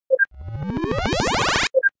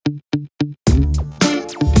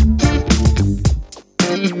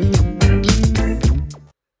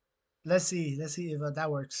Let's see. Let's see if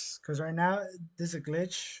that works. Because right now, there's a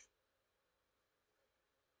glitch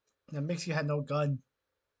that makes you have no gun.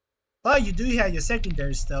 But you do have your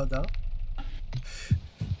secondary still, though.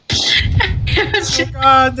 Oh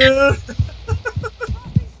god, dude!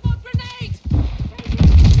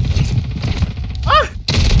 Ah!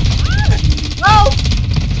 No!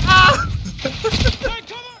 Ah!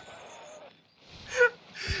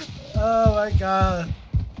 Oh my god.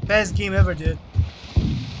 Best game ever, dude.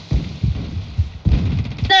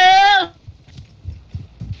 No!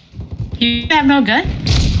 You have no gun?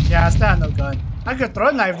 Yeah, I still have no gun. I could throw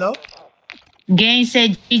a knife though. Game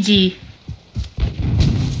said GG.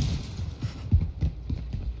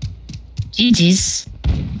 GG's.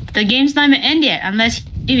 The game's not even end yet, unless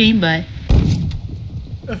you're leaving, but...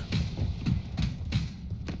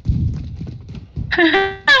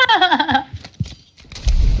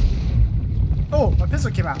 Oh, my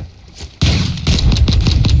pistol came out.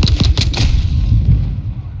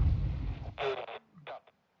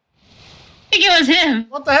 I think it was him.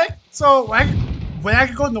 What the heck? So when I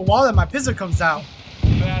go in the wall and my pistol comes out,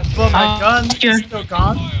 but my gun is still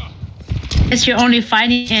gone. Guess you're only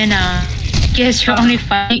fighting in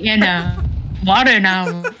water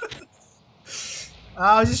now.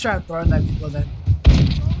 I was just trying to throw at people then.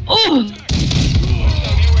 Ooh!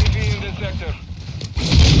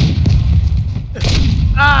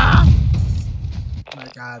 Ah! Oh my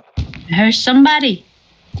god. I heard somebody.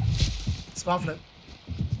 Spawn flip.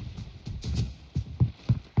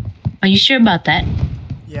 Are you sure about that?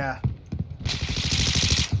 Yeah.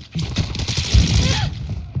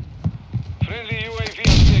 Friendly UAV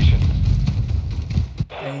on station.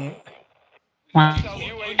 Dang. Wow.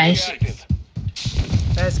 UAV Guys. active.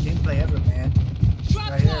 Best gameplay ever, man.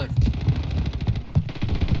 Right here.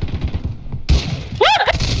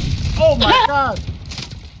 Oh my god!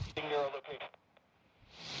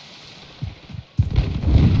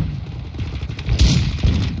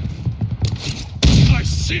 I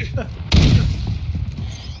see.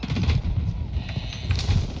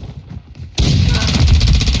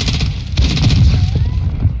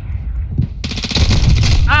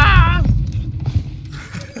 Ah!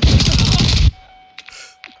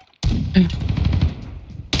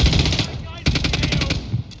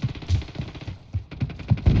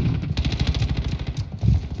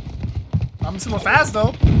 I'm super fast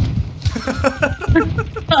though.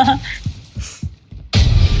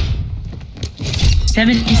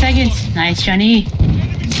 70 seconds. Nice, Johnny.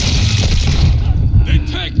 They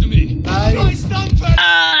tagged me. Nice.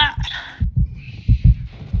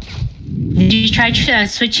 Did you try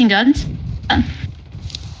switching guns? I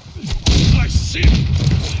see.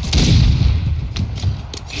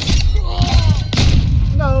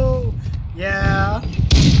 No. Yeah.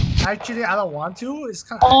 Actually, I don't want to. It's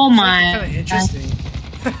kind of my kind of interesting.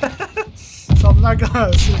 So I'm not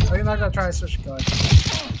gonna try to switch guns.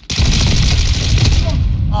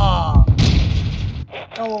 Ah.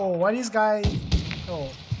 Oh, why these guys? Oh,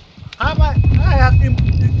 how am I have 3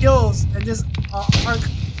 kills and this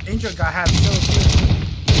Archangel guy has no kills.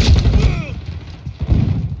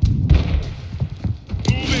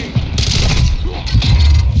 Moving.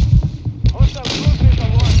 Hostile cruise on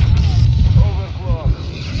one. Overclock.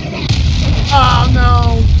 Oh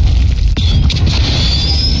no!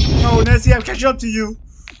 Oh, Nancy, I'm catching up to you.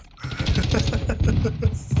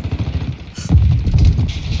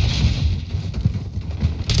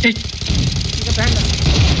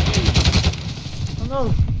 Oh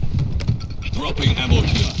no! Dropping ammo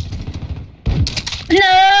here.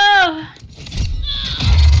 No!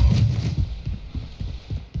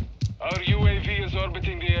 Our UAV is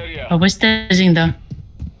orbiting the area. Oh, what's the using though?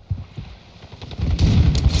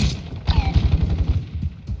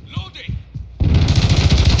 Loading.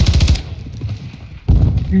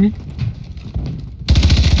 Hmm?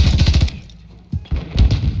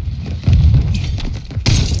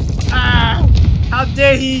 Ah! How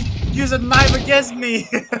dare he use a knife against me?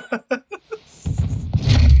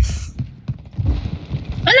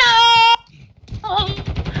 No! Oh.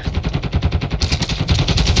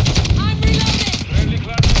 Friendly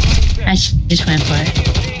class on I just went for it.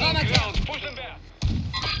 ground. Push them back.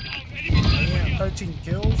 13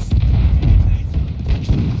 kills.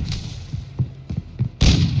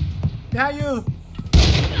 Behind you!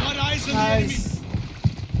 Got eyes on the enemy. Nice.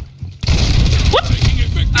 Taking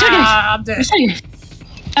effective. Ah, I'm dead.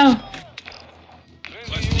 Oh.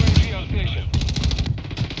 Friendly UAV on station.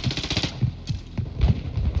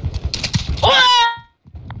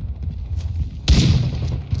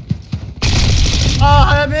 Oh,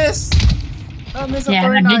 I missed! I missed a Yeah, how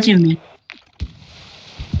 39. did you miss?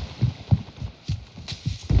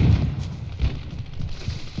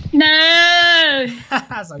 No!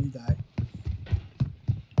 That's how you died.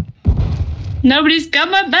 Nobody's got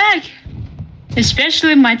my back.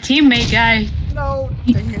 Especially my teammate guy. No,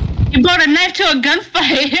 dang it. He brought a knife to a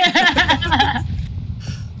gunfight.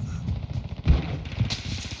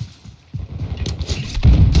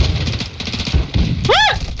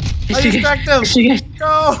 I distract him.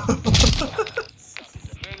 Go.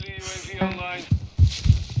 Friendly UAV online.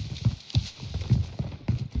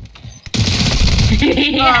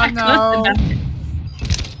 Yeah, Oh, no. close enough.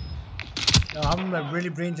 No, I'm gonna really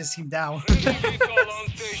bring this team down. Friendly VTOL on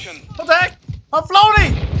station. What the heck? I'm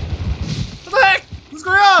floating! What the heck? What's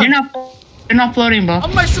going on? You're not floating, bro.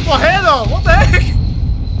 I'm like super ahead though. What the heck?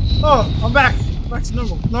 Oh, I'm back. Back to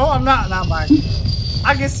normal. No, I'm not. Not mine.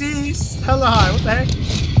 I can see he's hella high. What the heck?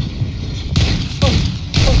 Oh,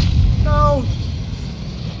 no.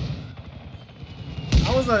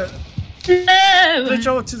 I was like, No! switch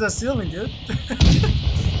over to the ceiling, dude.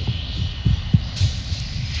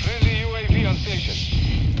 Friendly UAV on station.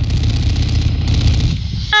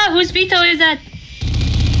 Ah, whose veto is that?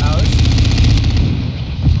 Alex?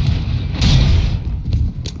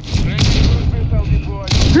 Friendly cruise missile deployed.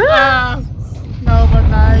 Ah, no, but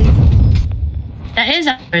nice. That is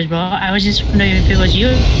ours, bro. I was just wondering if it was you.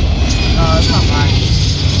 No, it's not mine.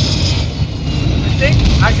 I think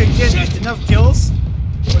I could get enough kills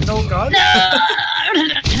with no gun.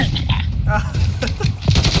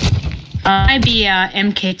 I'd be a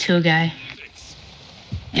MK2 guy.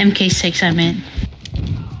 MK6, I meant.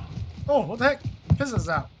 Oh, what the heck? Pistol's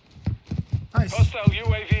out. Nice. Hostile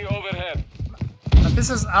UAV overhead. My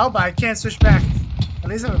pistol's out, but I can't switch back. At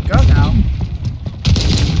least I have a gun now.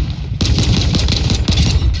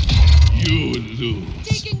 You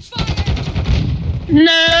lose.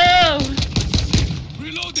 No!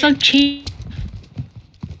 Reloading. So cheap.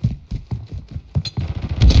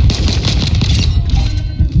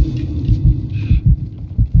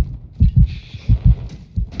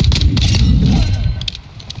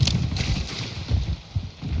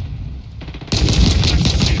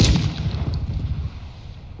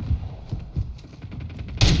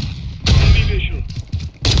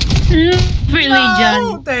 Really, No,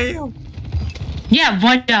 John. damn. Yeah,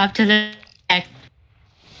 one job to the back.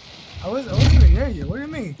 I wasn't even near you. What do you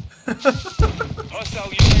mean? Hostile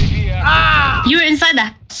UAV active. Ah! You were inside the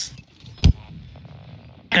house.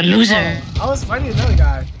 Like a loser. Oh, I was fighting another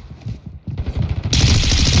guy.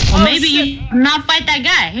 Or Oh, maybe shit. you not fight that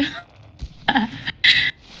guy.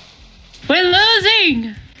 We're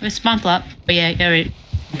losing. We spawn flop. But yeah, alright.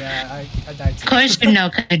 Yeah, I died too. Of course you know,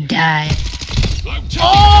 cause I die.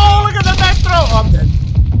 Oh, look at the back throw! Oh, I'm dead.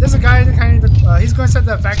 There's a guy that kind of he's going inside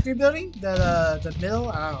the factory building, the middle.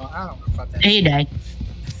 I don't know about that. He died.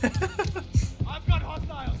 I've got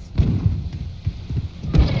hostiles.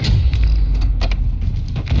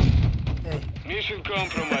 Hey, Mission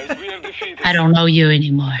compromised. We are defeated. I don't know you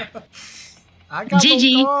anymore. I got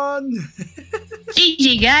GG. no gun.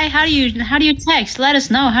 GG guy, how do you text? Let us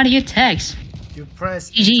know. How do you text? You press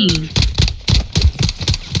GG.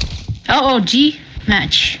 Oh, G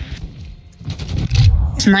match.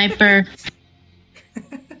 Sniper.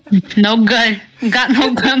 No gun. Got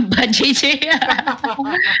no gun, but GG.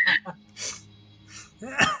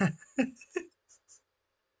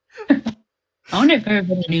 I wonder if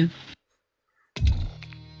everybody knew.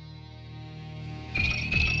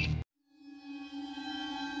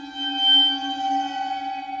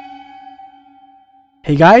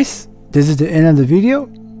 Hey guys, this is the end of the video.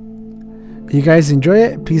 If you guys enjoy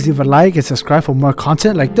it, please leave a like and subscribe for more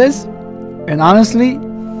content like this. And honestly,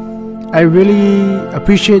 I really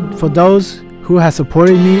appreciate for those who have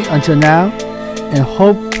supported me until now, and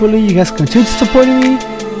hopefully you guys continue supporting me.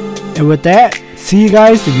 And with that, see you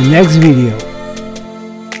guys in the next video.